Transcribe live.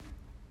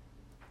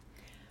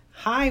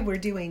Hi, we're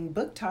doing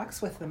book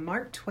talks with the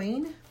Mark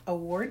Twain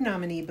Award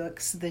nominee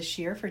books this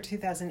year for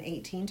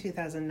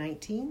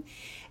 2018-2019.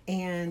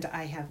 And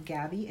I have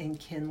Gabby and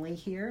Kinley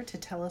here to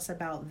tell us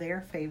about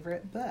their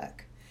favorite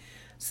book.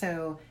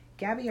 So,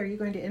 Gabby, are you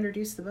going to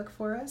introduce the book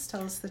for us?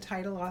 Tell us the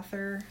title,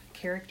 author,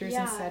 characters,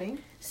 and setting.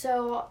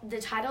 So the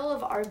title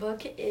of our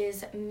book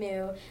is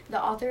Moo.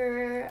 The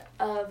author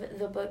of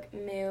the book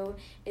Moo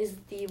is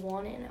the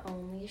one and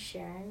only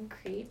Sharon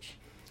Creech.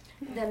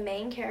 The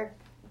main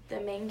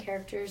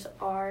characters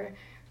are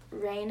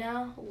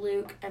Raina,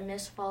 Luke, and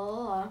Miss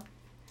Falala.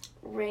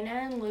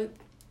 Raina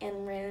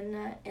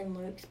and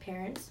Luke's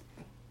parents.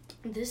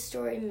 This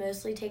story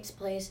mostly takes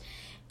place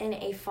in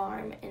a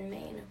farm in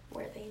Maine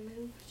where they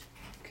moved.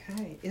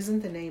 Okay.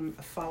 Isn't the name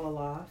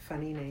Falala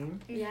funny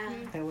name? Yeah.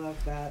 I love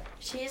that.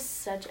 She's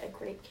such a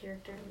great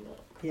character in the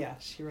book. Yeah,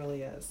 she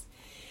really is.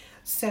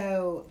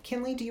 So,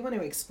 Kinley, do you want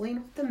to explain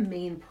what the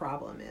main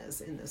problem is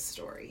in this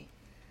story?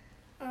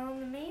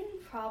 The main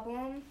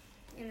problem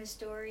in the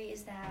story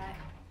is that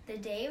the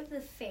day of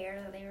the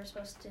fair that they were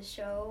supposed to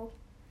show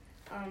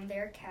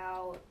their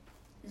cow,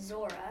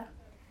 Zora,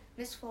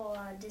 Miss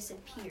Falala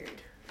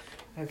disappeared.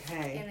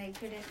 Okay. And they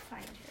couldn't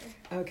find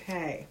her.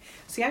 Okay.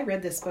 See, I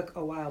read this book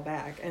a while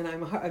back, and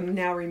I'm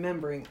now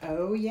remembering.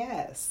 Oh,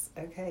 yes.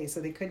 Okay,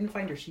 so they couldn't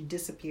find her. She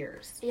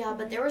disappears. Yeah,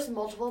 but there was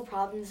multiple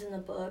problems in the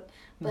book,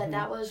 but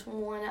that was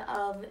one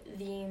of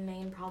the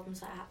main problems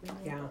that happened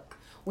in the book.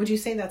 Would you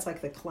say that's like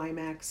the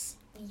climax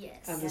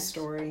of the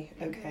story?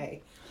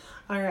 Okay.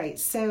 All right.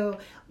 So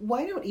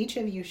why don't each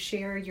of you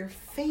share your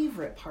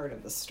favorite part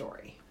of the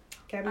story?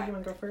 Gabby, you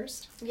want to go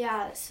first?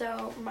 Yeah,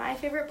 so my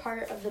favorite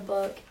part of the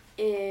book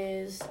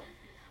is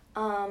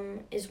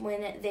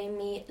when they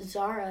meet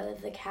Zara,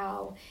 the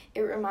cow.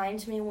 It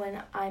reminds me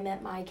when I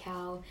met my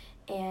cow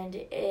and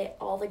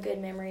all the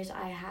good memories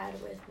I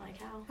had with my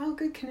cow. Oh,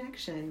 good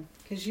connection.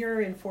 Because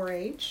you're in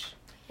 4-H.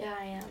 Yeah,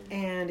 I am.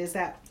 And is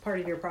that part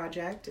of your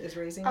project, is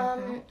raising a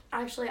cow?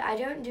 Actually, I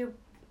don't do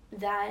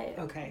that.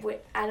 Okay.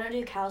 I don't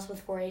do cows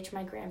with 4-H.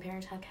 My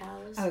grandparents have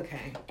cows.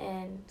 Okay.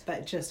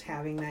 But just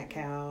having that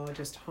cow,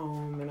 just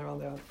home and all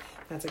that,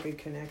 that's a good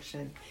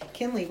connection.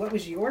 Kinley, what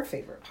was your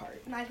favorite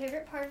part? My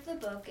favorite part of the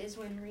book is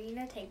when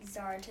Rena takes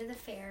Zara to the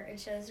fair and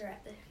shows her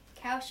at the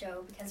cow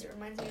show because it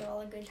reminds me of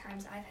all the good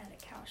times I've had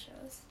at cow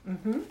shows.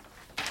 Mm-hmm.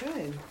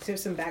 Good. So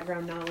some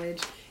background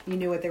knowledge. You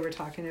knew what they were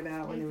talking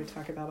about when they would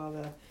talk about all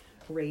the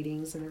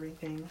ratings and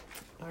everything.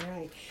 All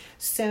right.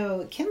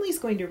 So Kinley's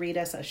going to read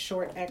us a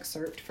short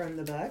excerpt from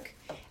the book,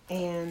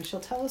 and she'll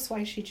tell us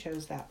why she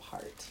chose that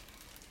part.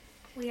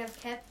 We have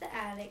kept the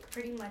attic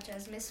pretty much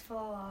as Miss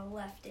Falala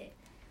left it.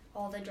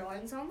 All the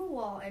drawings on the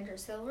wall and her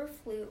silver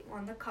flute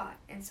on the cot,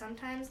 and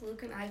sometimes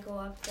Luke and I go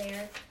up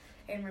there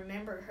and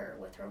remember her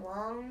with her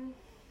long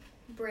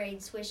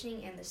braid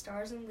swishing and the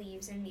stars and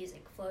leaves and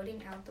music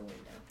floating out the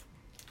window.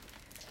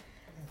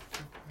 That's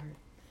the part.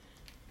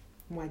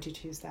 Why'd you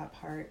choose that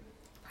part?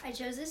 I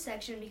chose this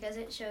section because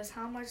it shows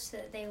how much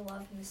that they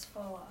love Miss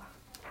Falala.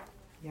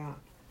 Yeah.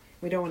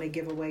 We don't want to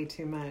give away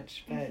too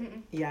much, but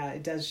yeah,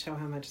 it does show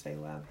how much they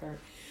love her.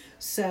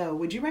 So,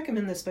 would you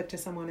recommend this book to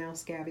someone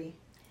else, Gabby?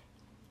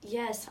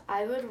 Yes,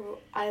 I would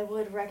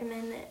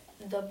recommend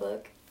the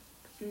book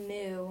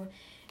Moo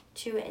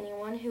to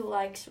anyone who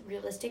likes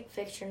realistic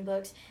fiction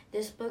books.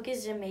 This book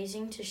is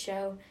amazing to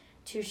show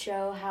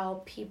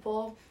how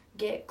people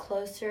get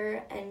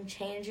closer and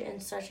change in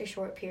such a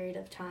short period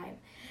of time.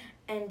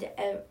 And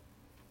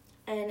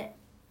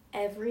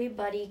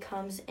everybody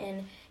comes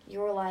in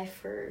your life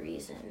for a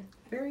reason.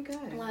 Very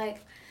good.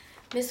 Like,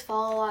 Miss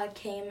Falala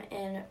came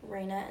in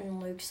Raina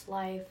and Luke's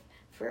life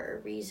for a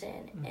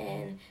reason,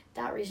 and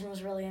that reason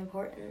was really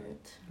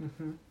important.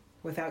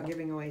 Without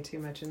giving away too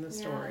much in the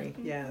story.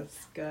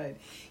 Yes, good.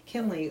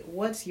 Kinley,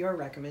 what's your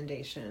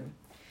recommendation?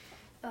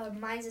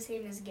 Mine's the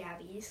same as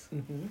Gabby's,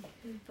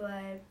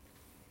 but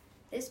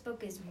this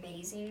book is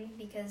amazing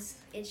because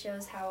it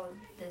shows how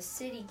the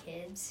city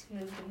kids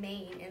moved to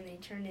Maine and they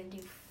turned into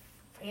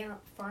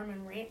farm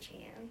and ranch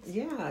hands.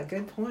 Yeah,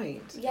 good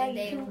point. Yeah, and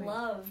they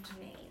loved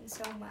Maine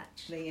so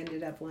much. They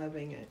ended up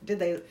loving it. Did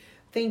they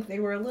think they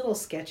were a little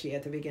sketchy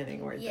at the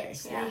beginning, weren't they?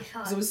 Yes, yeah.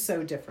 Because it was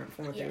so different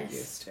from what they were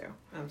used to.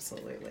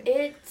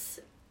 Absolutely.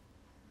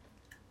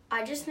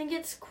 I just think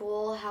it's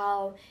cool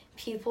how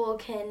people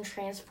can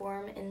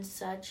transform in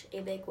such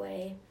a big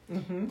way.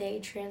 They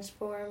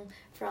transform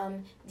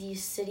from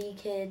these city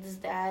kids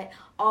that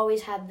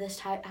always have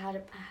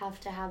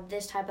to have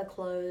this type of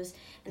clothes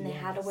and they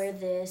had to wear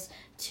this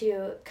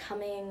to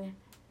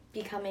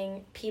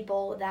becoming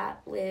people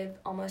that live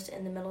almost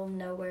in the middle of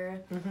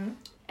nowhere.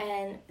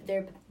 And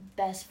their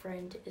best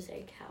friend is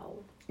a cow.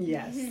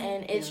 Yes.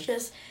 And it's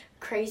just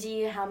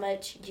crazy how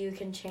much you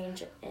can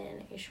change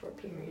in a short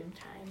period of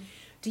time.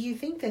 Do you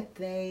think that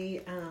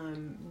they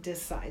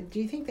do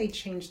you think they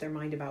changed their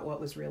mind about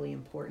what was really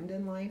important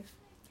in life?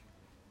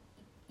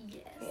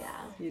 Yes.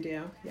 Yeah. You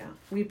do? Yeah.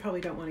 We probably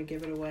don't want to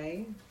give it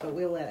away, but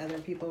we'll let other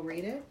people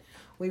read it.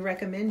 We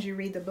recommend you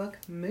read the book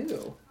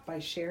Moo by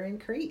Sharon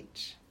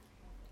Creech.